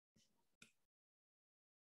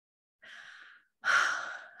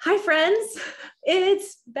Hi, friends.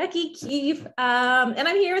 It's Becky Keefe, and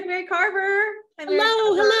I'm here with Mary Carver. Hi, Mary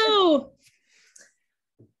Hello, Carver. hello.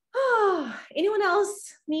 Oh, anyone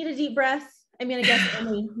else need a deep breath? I mean, I guess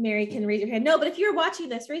only Mary can raise your hand. No, but if you're watching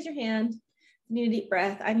this, raise your hand. Need a deep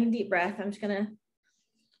breath. I need a deep breath. I'm just gonna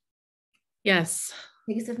Yes.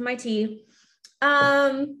 take a sip of my tea.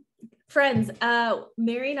 Friends,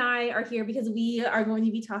 Mary and I are here because we are going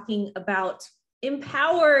to be talking about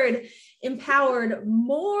empowered,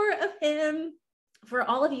 more of him for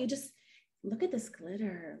all of you. Just look at this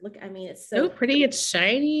glitter. Look, I mean, it's so pretty. It's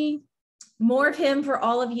shiny. More of him for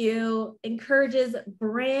all of you encourages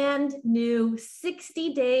brand new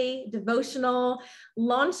 60-day devotional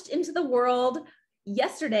launched into the world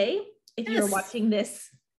yesterday. If you're watching this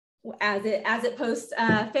as it posts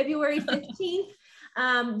February 15th,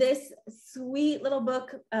 this sweet little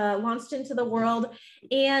book launched into the world.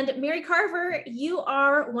 And Mary Carver, you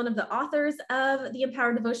are one of the authors of the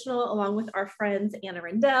Empowered Devotional, along with our friends Anna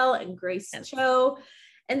Rendell and Grace Cho.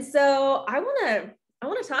 And so I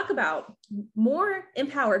want to talk about more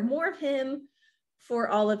empowered, more of him for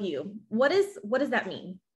all of you. What does that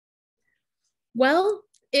mean? Well,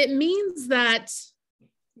 it means that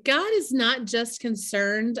God is not just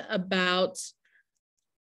concerned about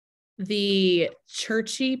the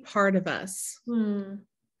churchy part of us. You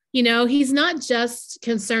know, he's not just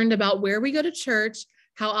concerned about where we go to church,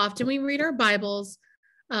 how often we read our Bibles,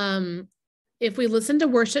 if we listen to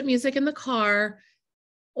worship music in the car,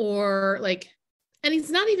 or like, and he's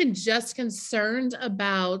not even just concerned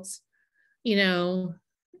about, you know,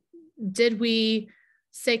 did we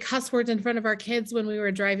say cuss words in front of our kids when we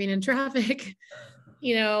were driving in traffic,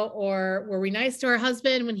 you know, or were we nice to our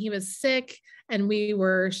husband when he was sick and we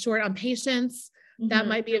were short on patience? That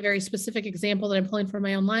might be a very specific example that I'm pulling from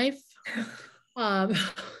my own life.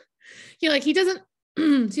 Like he doesn't,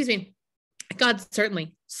 excuse me, God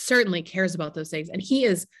certainly cares about those things. And he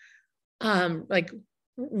is like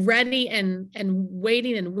ready and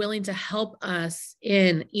waiting and willing to help us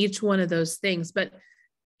in each one of those things. But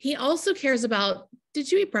he also cares about,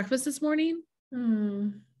 did you eat breakfast this morning?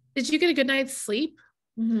 Did you get a good night's sleep?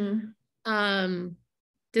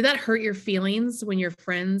 Did that hurt your feelings when your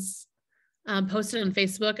friends posted on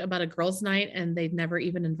Facebook about a girls' night and they'd never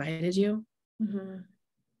even invited you?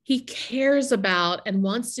 He cares about and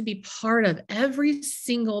wants to be part of every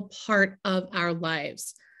single part of our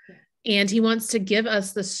lives. And he wants to give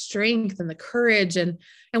us the strength and the courage and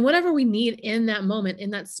whatever we need in that moment,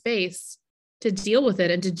 in that space, to deal with it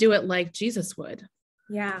and to do it like Jesus would.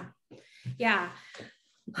 Yeah.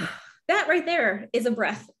 That right there is a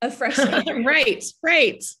breath of fresh air. Right.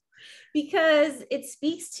 Because it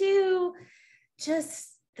speaks to just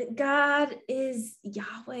that God is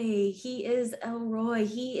Yahweh. He is El Roi.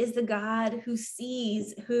 He is the God who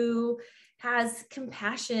sees, who has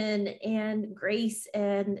compassion and grace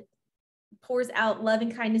and pours out love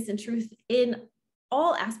and kindness and truth in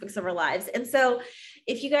all aspects of our lives. And so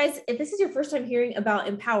if this is your first time hearing about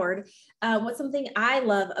Empowered, what's something I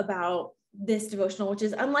love about this devotional, which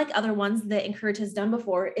is unlike other ones that Encourage has done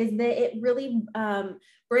before, is that it really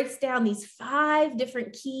breaks down these 5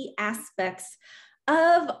 different key aspects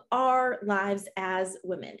of our lives as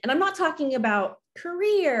women. And I'm not talking about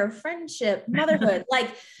career, friendship, motherhood,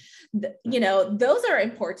 like, you know, those are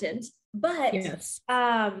important, but yes.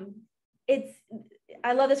 I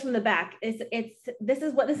love this from the back. This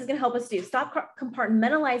is what this is going to help us do. Stop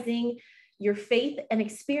compartmentalizing your faith and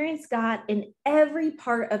experience God in every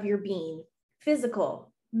part of your being: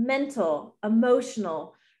 physical, mental,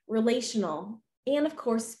 emotional, relational, and of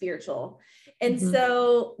course, spiritual. And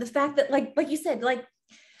so the fact that like you said, like,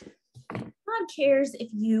 God cares if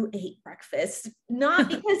you ate breakfast, not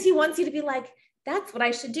because he wants you to be like, that's what I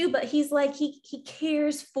should do, but he's like, he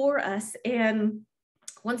cares for us and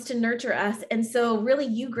wants to nurture us. And so really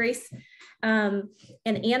you, Grace, and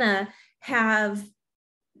Anna have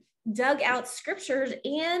dug out scriptures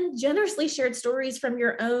and generously shared stories from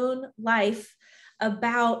your own life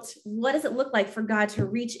about what does it look like for God to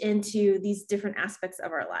reach into these different aspects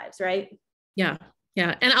of our lives, right? Yeah.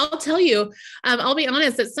 And I'll tell you, I'll be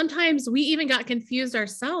honest that sometimes we even got confused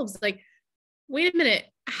ourselves. Like, wait a minute,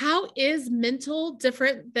 how is the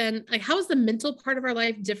mental part of our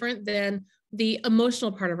life different than the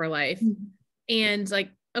emotional part of our life? And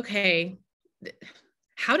like, okay,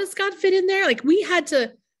 how does God fit in there? Like, we had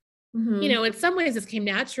to, you know, in some ways this came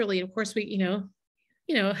naturally. Of course, we, you know,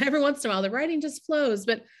 every once in a while the writing just flows,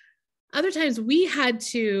 but other times we had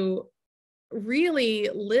to really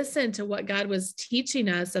listen to what God was teaching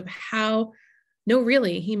us of how, no,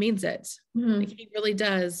 really, he means it. Like, he really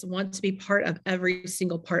does want to be part of every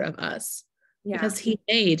single part of us because he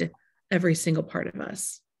made every single part of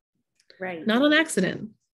us. Right. Not on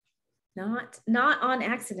accident. Not on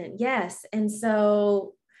accident. Yes. And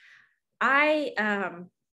so guys,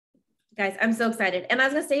 I'm so excited. And I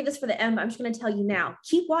was going to save this for the end, but I'm just going to tell you now,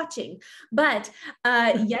 keep watching. But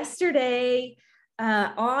yesterday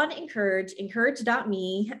on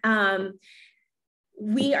encourage.me,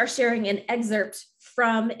 we are sharing an excerpt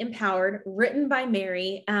from Empowered, written by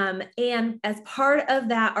Mary. And as part of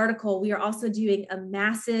that article, we are also doing a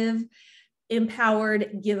massive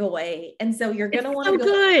Empowered giveaway. And so you're going to want to go.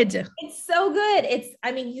 Good. It's so good.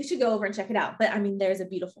 You should go over and check it out. But there's a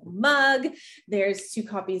beautiful mug. There's 2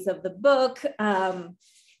 copies of the book.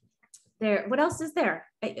 What else is there?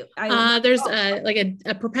 There's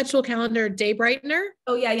a perpetual calendar day brightener.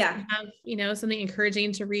 Oh yeah. Have, something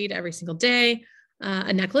encouraging to read every single day.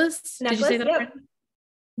 A necklace. Did you say that? Yep.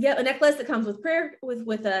 Yeah, a necklace that comes with prayer,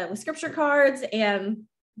 with scripture cards, and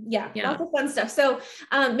lots of fun stuff. So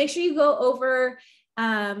make sure you go over.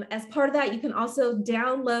 As part of that, you can also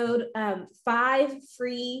download 5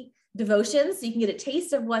 free devotions, so you can get a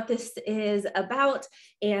taste of what this is about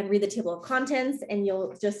and read the table of contents, and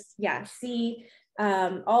you'll just see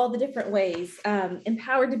all the different ways.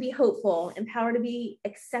 Empowered to be hopeful, empowered to be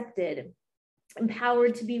accepted,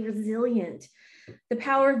 empowered to be resilient, the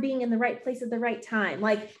power of being in the right place at the right time.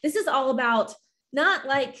 Like, this is all about not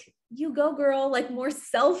like you go girl, like more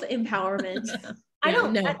self-empowerment. I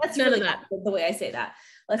don't know. That's really not the way I say that.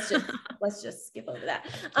 Let's just skip over that.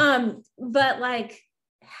 But like,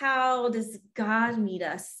 how does God meet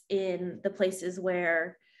us in the places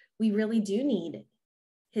where we really do need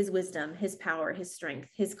his wisdom, his power, his strength,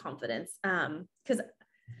 his confidence? Because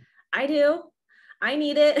I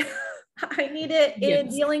need it. I need it in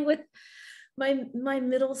dealing with my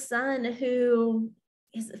middle son, who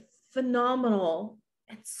is phenomenal.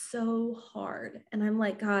 It's so hard. And I'm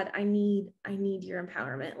like, God, I need your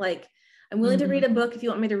empowerment. Like, I'm willing to read a book if you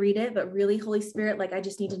want me to read it, but really, Holy Spirit, like, I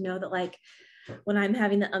just need to know that, like, when I'm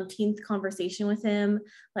having the umpteenth conversation with him,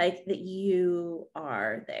 like, that you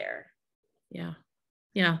are there. Yeah.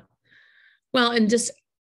 Yeah. Well, and just,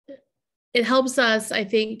 it helps us, I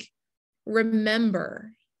think,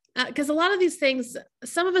 remember, because a lot of these things,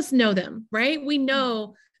 some of us know them, right? We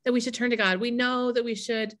know that we should turn to God. We know that we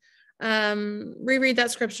should reread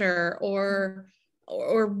that scripture or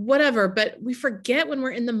whatever, but we forget when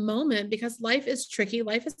we're in the moment, because life is tricky.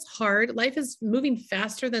 Life is hard. Life is moving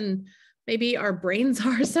faster than maybe our brains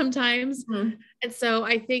are sometimes. Mm-hmm. And so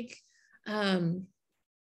I think, and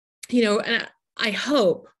I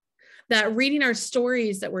hope that reading our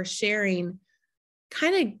stories that we're sharing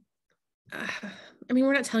kind of,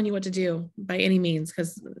 we're not telling you what to do by any means,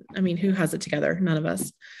 because who has it together? None of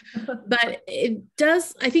us. But it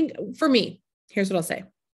does, I think, for me, here's what I'll say.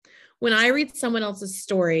 When I read someone else's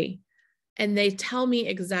story and they tell me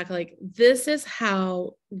exactly, like, this is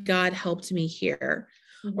how God helped me here,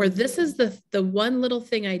 or this is the one little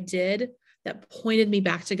thing I did that pointed me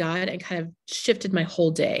back to God and kind of shifted my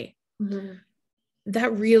whole day. Mm-hmm.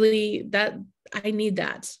 That I need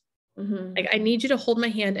that. Mm-hmm. Like, I need you to hold my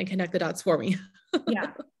hand and connect the dots for me.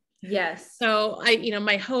 Yeah. Yes. So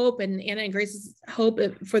my hope, and Anna and Grace's hope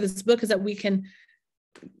for this book, is that we can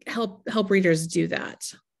help readers do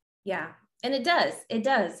that. Yeah. And it does.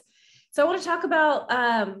 So I want to talk about,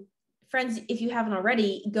 friends, if you haven't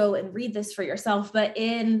already, go and read this for yourself. But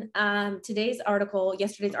in yesterday's article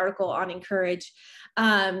on Encourage,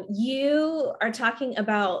 you are talking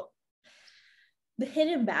about the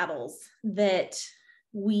hidden battles that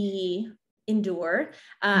we endure.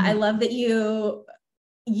 I love that you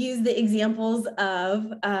use the examples of,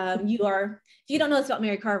 if you don't know this about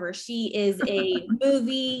Mary Carver, she is a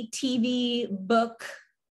movie, TV, book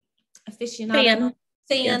aficionado,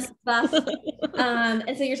 fan stuff.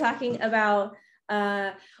 And so you're talking about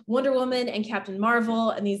Wonder Woman and Captain Marvel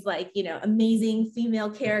and these, like, amazing female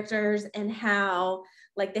characters, and how,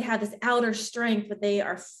 like, they have this outer strength, but they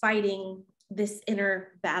are fighting this inner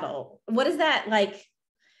battle. What is that like?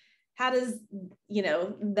 How does,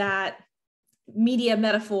 that media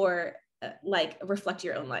metaphor reflect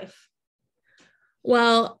your own life?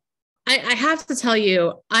 Well, I have to tell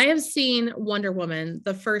you, I have seen Wonder Woman,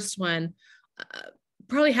 the first one,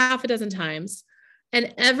 probably half a dozen times.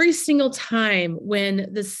 And every single time,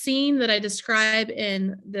 when the scene that I describe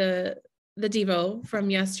in the Devo from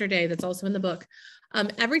yesterday, that's also in the book,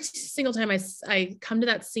 every single time I come to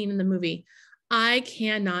that scene in the movie, I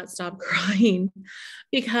cannot stop crying,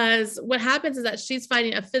 because what happens is that she's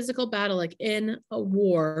fighting a physical battle, like in a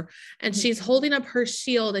war, and she's holding up her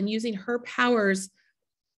shield and using her powers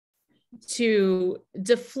to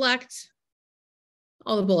deflect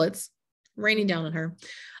all the bullets raining down on her,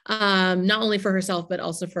 not only for herself, but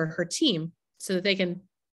also for her team, so that they can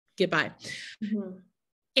get by. Mm-hmm.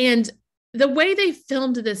 And the way they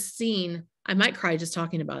filmed this scene, I might cry just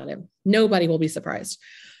talking about it. Nobody will be surprised.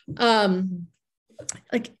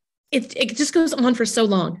 Like it just goes on for so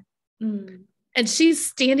long. Mm. And she's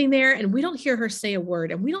standing there and we don't hear her say a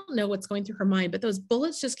word and we don't know what's going through her mind, but those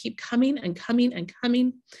bullets just keep coming and coming and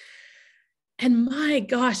coming. And my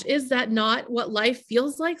gosh, is that not what life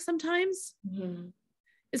feels like sometimes? Mm-hmm.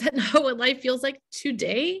 Is that not what life feels like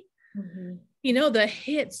today? Mm-hmm. You know, the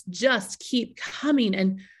hits just keep coming,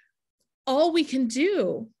 and all we can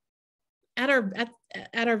do at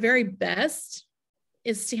our very best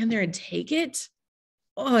is stand there and take it.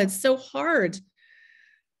 Oh, it's so hard.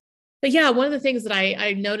 But yeah, one of the things that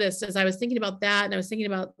I noticed as I was thinking about that, and I was thinking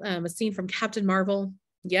about a scene from Captain Marvel.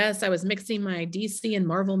 Yes, I was mixing my DC and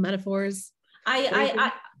Marvel metaphors.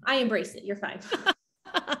 I embrace it. You're fine.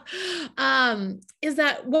 Is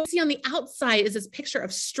that what we see on the outside is this picture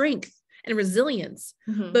of strength and resilience.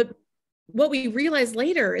 Mm-hmm. But what we realize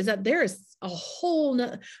later is that there's a whole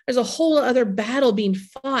other battle being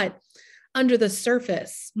fought under the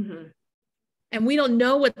surface. Mm-hmm. And we don't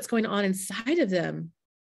know what's going on inside of them.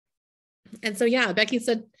 And so, yeah, Becky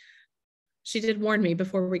said, she did warn me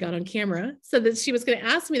before we got on camera, so that she was going to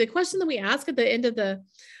ask me the question that we ask at the end of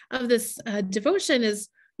this devotion is,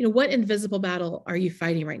 you know, what invisible battle are you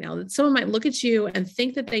fighting right now? That someone might look at you and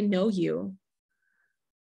think that they know you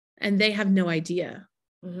and they have no idea.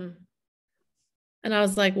 Mm-hmm. And I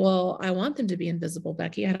was like, well, I want them to be invisible,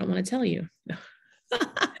 Becky. I don't want to tell you.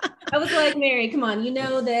 I was like, Mary, come on. You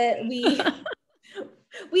know that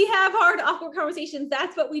we have hard, awkward conversations.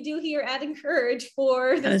 That's what we do here at Encourage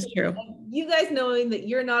for this. That is true. You guys knowing that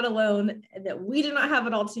you're not alone, that we do not have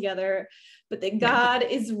it all together, but that God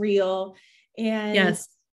is real. And yes.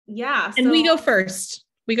 Yeah. And we go first.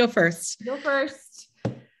 Go first.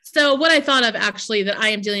 So what I thought of actually that I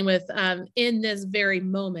am dealing with in this very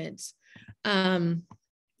moment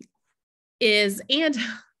is, and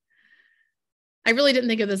I really didn't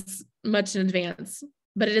think of this much in advance,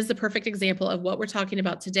 but it is the perfect example of what we're talking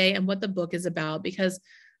about today and what the book is about, because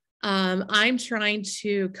I'm trying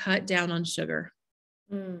to cut down on sugar.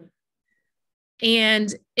 Mm.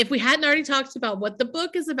 And if we hadn't already talked about what the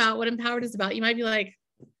book is about, what Empowered is about, you might be like,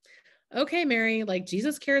 okay, Mary, like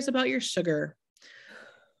Jesus cares about your sugar.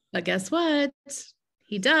 But guess what?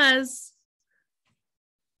 He does.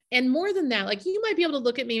 And more than that, like you might be able to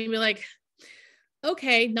look at me and be like,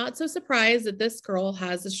 okay, not so surprised that this girl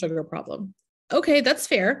has a sugar problem. Okay, that's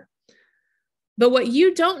fair. But what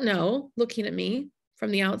you don't know, looking at me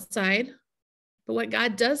from the outside, but what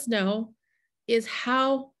God does know is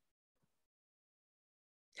how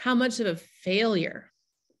much of a failure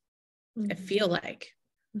I feel like,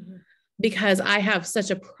 because I have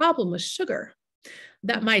such a problem with sugar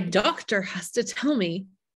that my doctor has to tell me,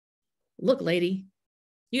 look, lady,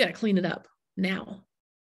 you got to clean it up now.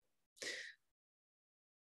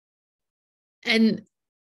 And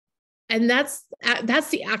that's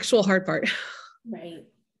the actual hard part. Right.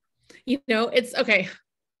 You know, it's okay.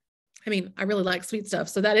 I mean, I really like sweet stuff,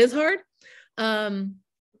 so that is hard.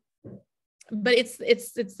 But it's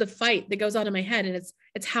the fight that goes on in my head, and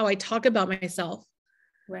it's how I talk about myself.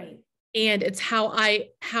 Right. And it's how I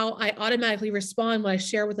automatically respond when I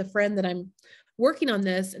share with a friend that I'm working on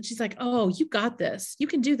this, and she's like, "Oh, you got this. You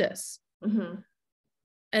can do this." Mm-hmm.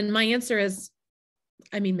 And my answer is,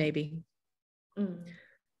 I mean, maybe. Mm.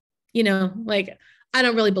 You know, like, I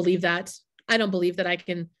don't really believe that. I don't believe that I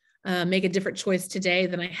can make a different choice today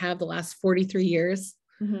than I have the last 43 years.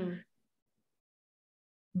 Mm-hmm.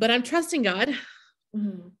 But I'm trusting God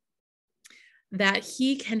mm-hmm. that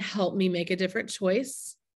He can help me make a different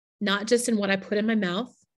choice, not just in what I put in my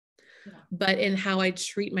mouth, but in how I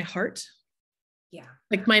treat my heart. Yeah.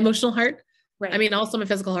 Like my emotional heart. Right. I mean, also my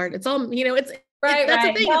physical heart. It's all, you know, that's the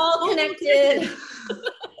thing. It's all connected.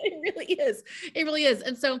 It really is. It really is.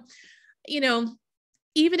 And so, you know,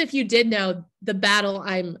 even if you did know the battle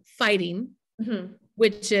I'm fighting,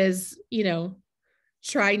 which is, you know,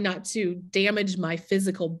 try not to damage my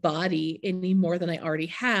physical body any more than I already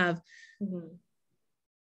have.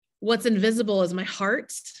 What's invisible is my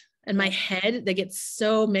heart and my head that gets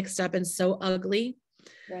so mixed up and so ugly.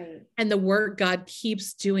 Right. And the work God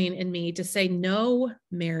keeps doing in me to say, no,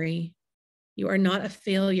 Mary, you are not a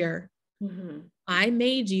failure. I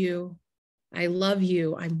made you. I love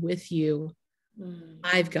you. I'm with you.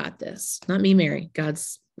 I've got this. Not me, Mary.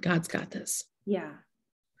 God's got this. Yeah.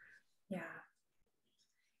 Yeah.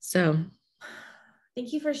 So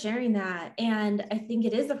thank you for sharing that. And I think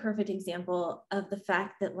it is a perfect example of the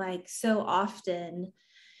fact that, like, so often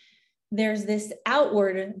there's this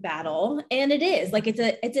outward battle, and it is like, it's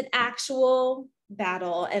an actual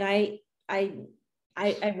battle. And I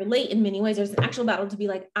I relate in many ways. There's an actual battle to be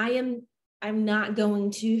like, I'm not going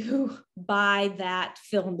to buy that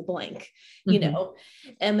fill in the blank, you know,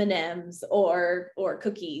 M&Ms or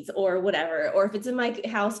cookies or whatever, or if it's in my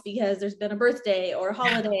house because there's been a birthday or a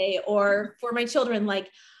holiday or for my children, like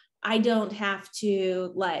I don't have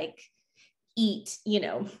to like eat, you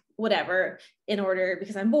know, whatever in order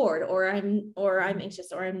because I'm bored or I'm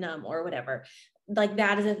anxious or I'm numb or whatever. Like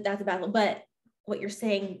that's a battle. But what you're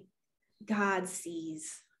saying, God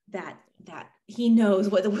sees that he knows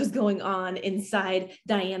what was going on inside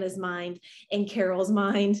Diana's mind and Carol's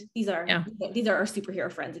mind. These are our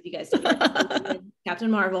superhero friends. If you guys don't know,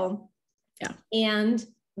 Captain Marvel, and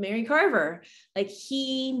Mary Carver, like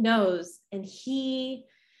he knows, and he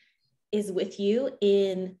is with you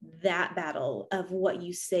in that battle of what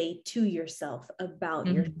you say to yourself about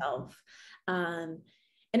yourself. And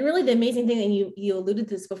really the amazing thing, and you alluded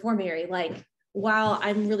to this before, Mary, like, while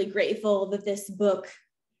I'm really grateful that this book,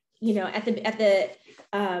 you know,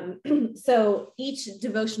 so each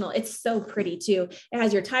devotional, it's so pretty too. It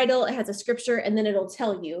has your title, it has a scripture, and then it'll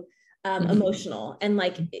tell you emotional, and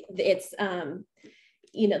like it's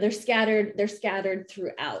you know, they're scattered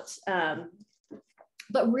throughout,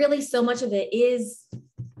 but really so much of it is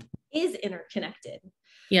interconnected.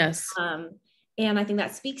 Yes. And I think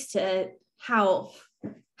that speaks to how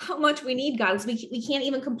much we need God, because we can't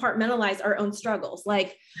even compartmentalize our own struggles.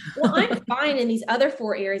 Like, well, I'm fine in these other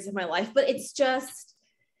 4 areas of my life, but it's just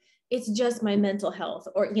my mental health,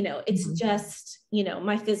 or, you know, it's just, you know,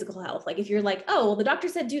 my physical health. Like if you're like, oh, well, the doctor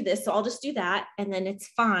said do this, so I'll just do that, and then it's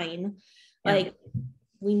fine. Yeah. Like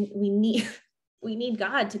we need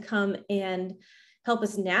God to come and help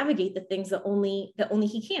us navigate the things that only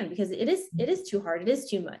he can, because it is too hard. It is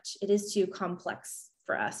too much. It is too complex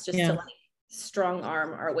for us just to like strong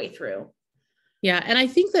arm our way through. Yeah. And I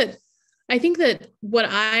think that what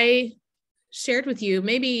I shared with you,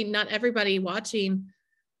 maybe not everybody watching,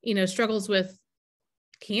 you know, struggles with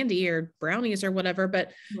candy or brownies or whatever,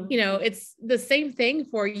 but you know, it's the same thing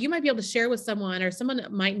for you. Might be able to share with someone, or someone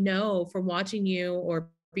might know from watching you or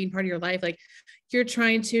being part of your life. Like you're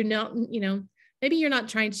trying to not, you know, maybe you're not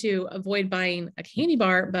trying to avoid buying a candy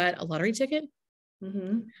bar, but a lottery ticket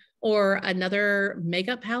or another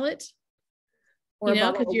makeup palette. Or a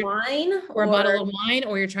bottle of wine, or a bottle of wine,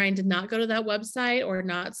 or you're trying to not go to that website or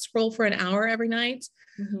not scroll for an hour every night,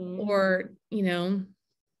 or, you know,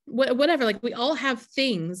 whatever. Like we all have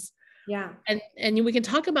things. Yeah. And we can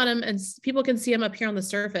talk about them and people can see them up here on the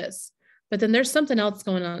surface, but then there's something else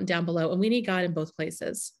going on down below, and we need God in both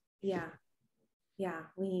places. Yeah. Yeah.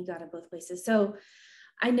 We need God in both places. So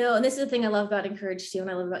I know, and this is the thing I love about Encourage too,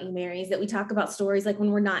 and I love about you, Mary, is that we talk about stories like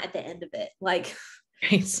when we're not at the end of it, like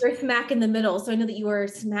you're smack in the middle. So I know that you are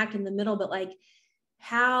smack in the middle, but like,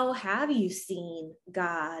 how have you seen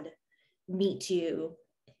God meet you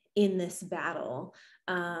in this battle?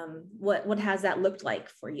 What has that looked like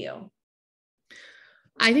for you?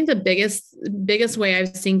 I think the biggest way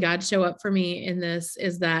I've seen God show up for me in this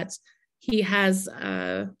is that he has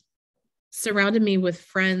surrounded me with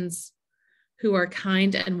friends who are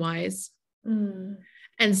kind and wise.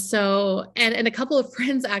 And so, and a couple of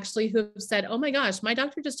friends actually who have said, oh my gosh, my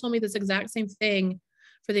doctor just told me this exact same thing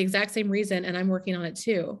for the exact same reason, and I'm working on it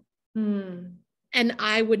too. And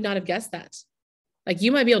I would not have guessed that. Like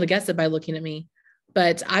you might be able to guess it by looking at me,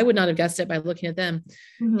 but I would not have guessed it by looking at them.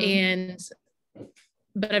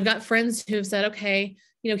 But I've got friends who have said, okay,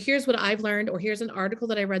 you know, here's what I've learned, or here's an article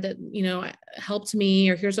that I read that, you know, helped me,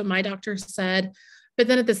 or here's what my doctor said. But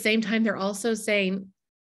then at the same time, they're also saying,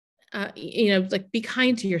 you know, like be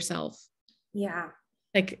kind to yourself. Yeah.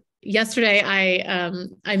 Like yesterday,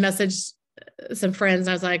 I messaged some friends.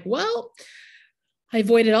 I was like, well, I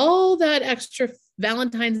avoided all that extra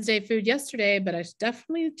Valentine's Day food yesterday, but I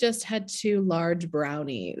definitely just had 2 large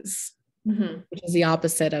brownies, which is the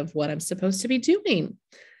opposite of what I'm supposed to be doing.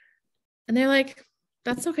 And they're like,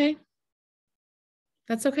 that's okay.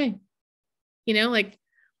 That's okay. You know, like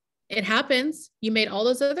it happens. You made all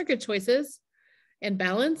those other good choices and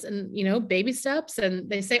balance and, you know, baby steps, and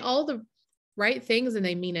they say all the right things and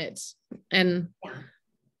they mean it. And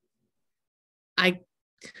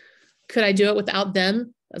could I do it without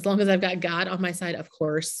them? As long as I've got God on my side, of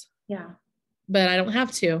course. Yeah. But I don't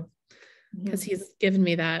have to, because he's given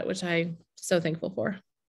me that, which I'm so thankful for.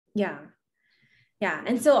 Yeah. Yeah.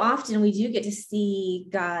 And so often we do get to see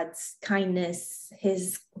God's kindness,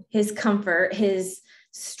 his comfort, his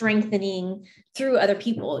strengthening through other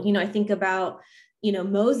people. You know, I think about, you know,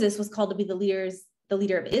 Moses was called to be the the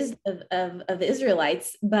leader of the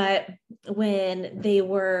Israelites, but when they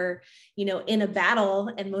were, in a battle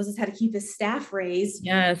and Moses had to keep his staff raised.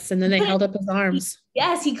 Yes. And then they held up his arms.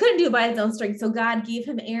 Yes, he couldn't do it by his own strength. So God gave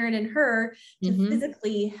him Aaron and Hur to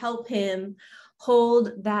physically help him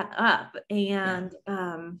hold that up. And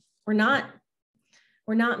we're not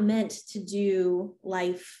meant to do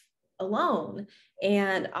life alone.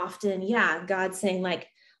 And often, God's saying like,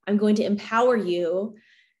 I'm going to empower you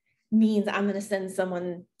means I'm going to send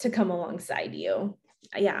someone to come alongside you.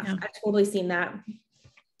 I've totally seen that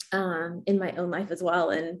in my own life as well.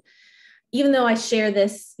 And even though I share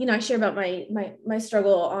this, I share about my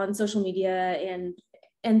struggle on social media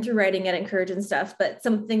and through writing at Encourage and stuff, but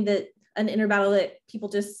something that an inner battle that people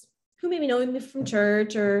just who maybe know me from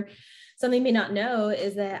church or something may not know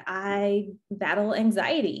is that I battle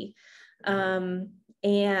anxiety.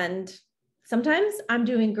 And sometimes I'm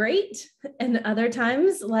doing great. And other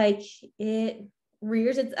times, like, it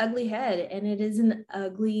rears its ugly head and it is an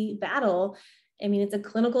ugly battle. I mean, it's a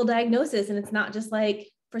clinical diagnosis, and it's not just like,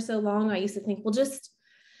 for so long, I used to think, well,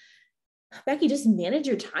 Becky, just manage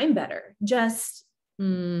your time better. Just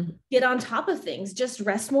get on top of things, just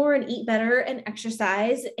rest more and eat better and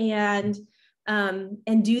exercise and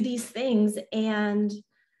do these things. And,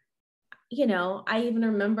 I even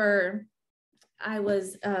remember I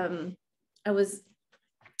was in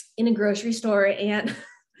a grocery store and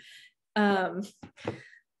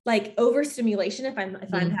like overstimulation, if I'm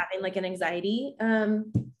having like an anxiety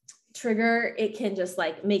trigger, it can just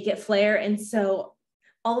like make it flare. And so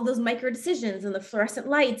all of those micro decisions and the fluorescent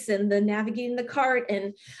lights and the navigating the cart,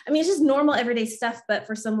 and I mean, it's just normal everyday stuff. But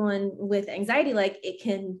for someone with anxiety, like, it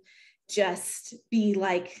can just be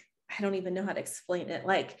like, I don't even know how to explain it.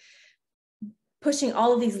 Like pushing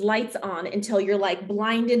all of these lights on until you're like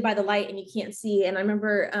blinded by the light and you can't see. And I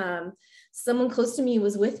remember someone close to me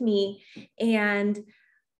was with me, and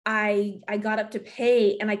I got up to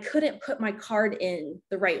pay and I couldn't put my card in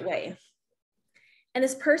the right way. And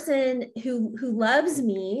this person who loves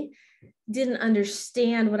me didn't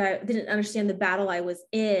understand the battle I was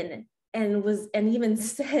in, and even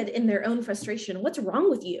said in their own frustration, "What's wrong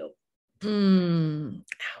with you?"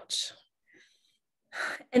 Ouch.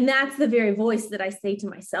 And that's the very voice that I say to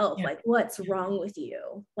myself, like, what's wrong with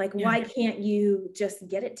you? Like, why can't you just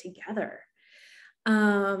get it together?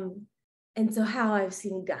 And so how I've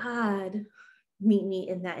seen God meet me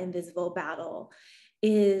in that invisible battle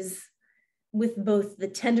is with both the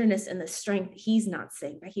tenderness and the strength. He's not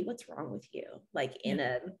saying, Becky, what's wrong with you? Like in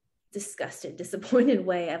a disgusted, disappointed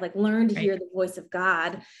way. I've like learned to hear the voice of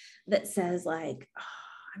God that says like, oh,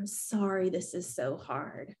 I'm sorry, this is so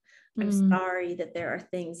hard. I'm sorry that there are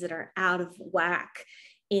things that are out of whack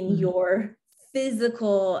in your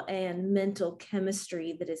physical and mental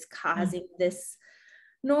chemistry that is causing this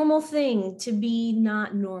normal thing to be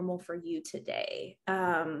not normal for you today.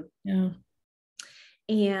 And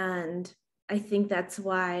I think that's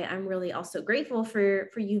why I'm really also grateful for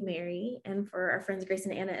you, Mary, and for our friends Grace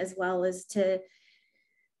and Anna as well, is to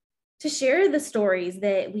share the stories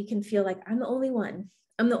that we can feel like I'm the only one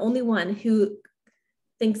who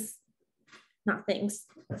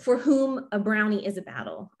for whom a brownie is a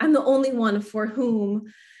battle. I'm the only one for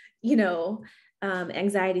whom,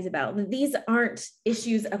 anxiety is a battle. These aren't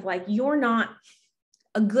issues of like, you're not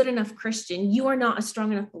a good enough Christian, you are not a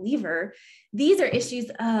strong enough believer. These are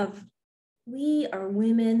issues of, we are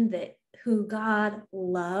women who God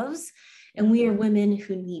loves, and we are women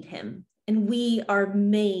who need him, and we are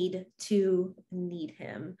made to need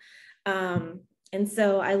him. And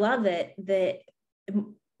so I love that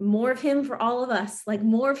more of him for all of us, like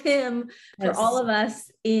more of him for all of us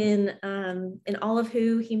in all of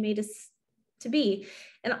who he made us to be.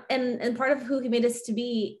 And part of who he made us to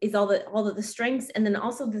be is all of the strengths. And then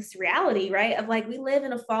also this reality, right? Of like, we live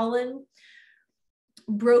in a fallen,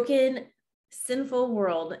 broken, sinful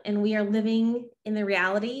world, and we are living in the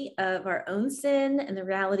reality of our own sin and the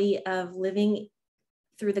reality of living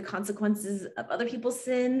through the consequences of other people's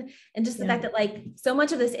sin. And just the fact that like so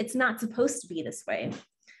much of this, it's not supposed to be this way.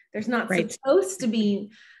 There's not supposed to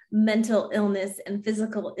be mental illness and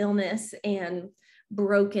physical illness and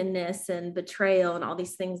brokenness and betrayal and all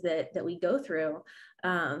these things that we go through.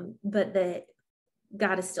 But that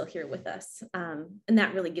God is still here with us. And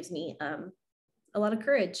that really gives me a lot of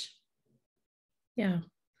courage. Yeah.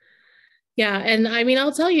 And I mean,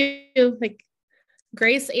 I'll tell you, like,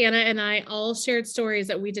 Grace, Anna, and I all shared stories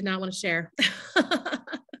that we did not want to share.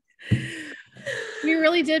 We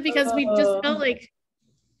really did, because we just felt like,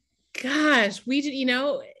 gosh,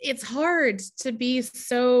 it's hard to be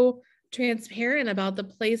so transparent about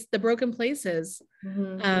the broken places.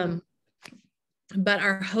 But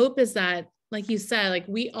our hope is that like you said, like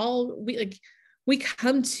we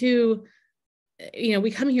come to,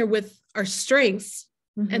 we come here with our strengths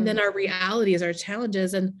and then our realities, our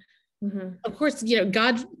challenges. And of course,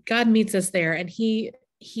 God meets us there, and he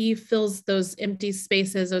fills those empty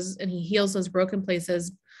spaces, and he heals those broken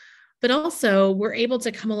places. But also we're able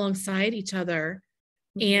to come alongside each other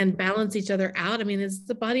and balance each other out. I mean, it's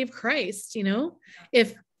the body of Christ,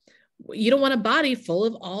 if you don't want a body full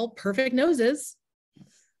of all perfect noses,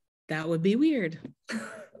 that would be weird.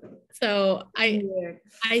 So I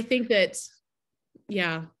think that,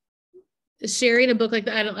 yeah, sharing a book like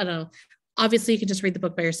that, I don't know. Obviously you can just read the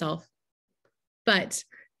book by yourself, but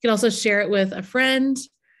you can also share it with a friend,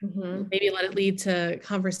 maybe let it lead to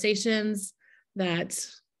conversations that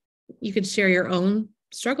you could share your own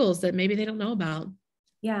struggles that maybe they don't know about.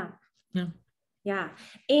 Yeah. Yeah. Yeah.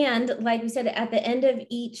 And like we said, at the end of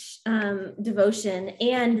each devotion,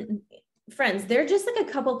 and friends, they're just like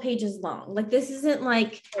a couple pages long. Like this isn't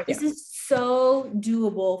like, this is so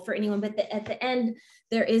doable for anyone, but at the end,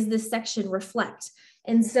 there is this section, reflect.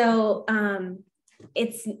 And so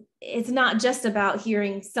it's not just about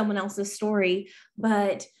hearing someone else's story,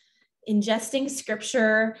 but ingesting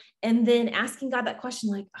scripture and then asking God that question,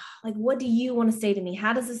 like, what do you want to say to me?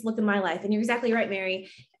 How does this look in my life? And you're exactly right, Mary.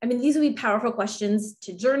 I mean, these would be powerful questions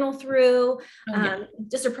to journal through,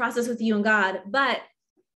 just a process with you and God. But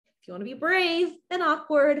if you want to be brave and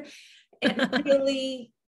awkward and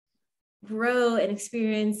really grow and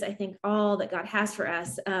experience, I think, all that God has for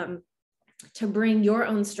us, to bring your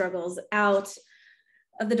own struggles out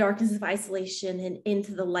of the darkness of isolation and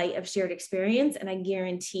into the light of shared experience. And I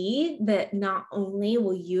guarantee that not only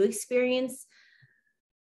will you experience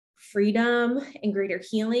freedom and greater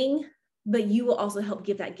healing, but you will also help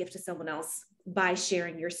give that gift to someone else by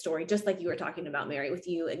sharing your story, just like you were talking about, Mary, with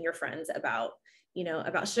you and your friends about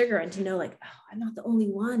sugar, and to know like, I'm not the only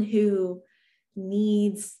one who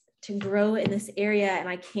needs to grow in this area, and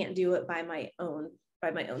I can't do it by my own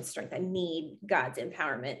strength. I need God's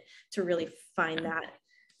empowerment to really find that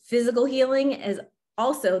physical healing as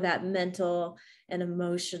also that mental and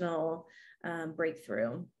emotional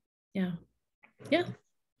breakthrough. Yeah. Yeah.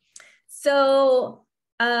 So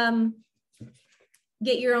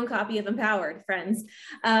get your own copy of Empowered, friends.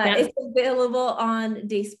 It's available on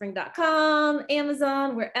dayspring.com,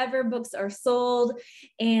 Amazon, wherever books are sold.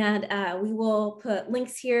 And we will put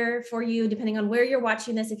links here for you, depending on where you're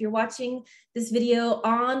watching this. If you're watching this video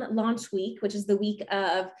on launch week, which is the week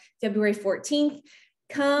of February 14th,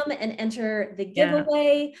 come and enter the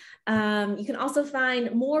giveaway. You can also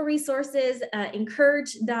find more resources,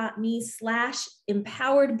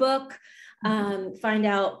 encourage.me/empowered book. Find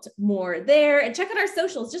out more there, and check out our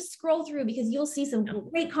socials. Just scroll through, because you'll see some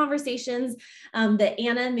great conversations that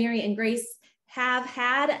Anna, Mary, and Grace have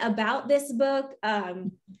had about this book.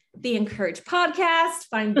 The Encourage podcast,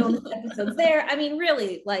 find bonus episodes there. I mean,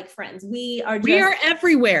 really, like, friends, we are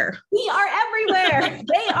everywhere. We are everywhere.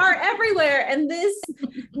 They are everywhere. And this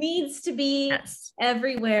needs to be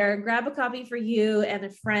everywhere. Grab a copy for you and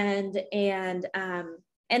a friend, and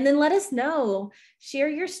then let us know, share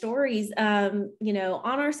your stories, on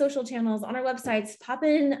our social channels, on our websites, pop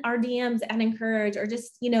in our DMs and Encourage, or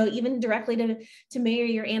just, even directly to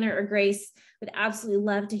Mary or Anna or Grace. Would absolutely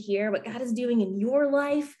love to hear what God is doing in your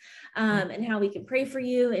life, and how we can pray for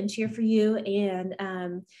you and cheer for you,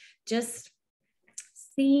 and just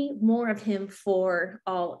see more of him for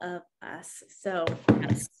all of us. So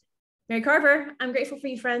Mary Carver, I'm grateful for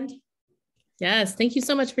you, friend. Yes. Thank you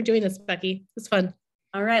so much for doing this, Becky. It was fun.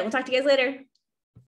 All right. We'll talk to you guys later.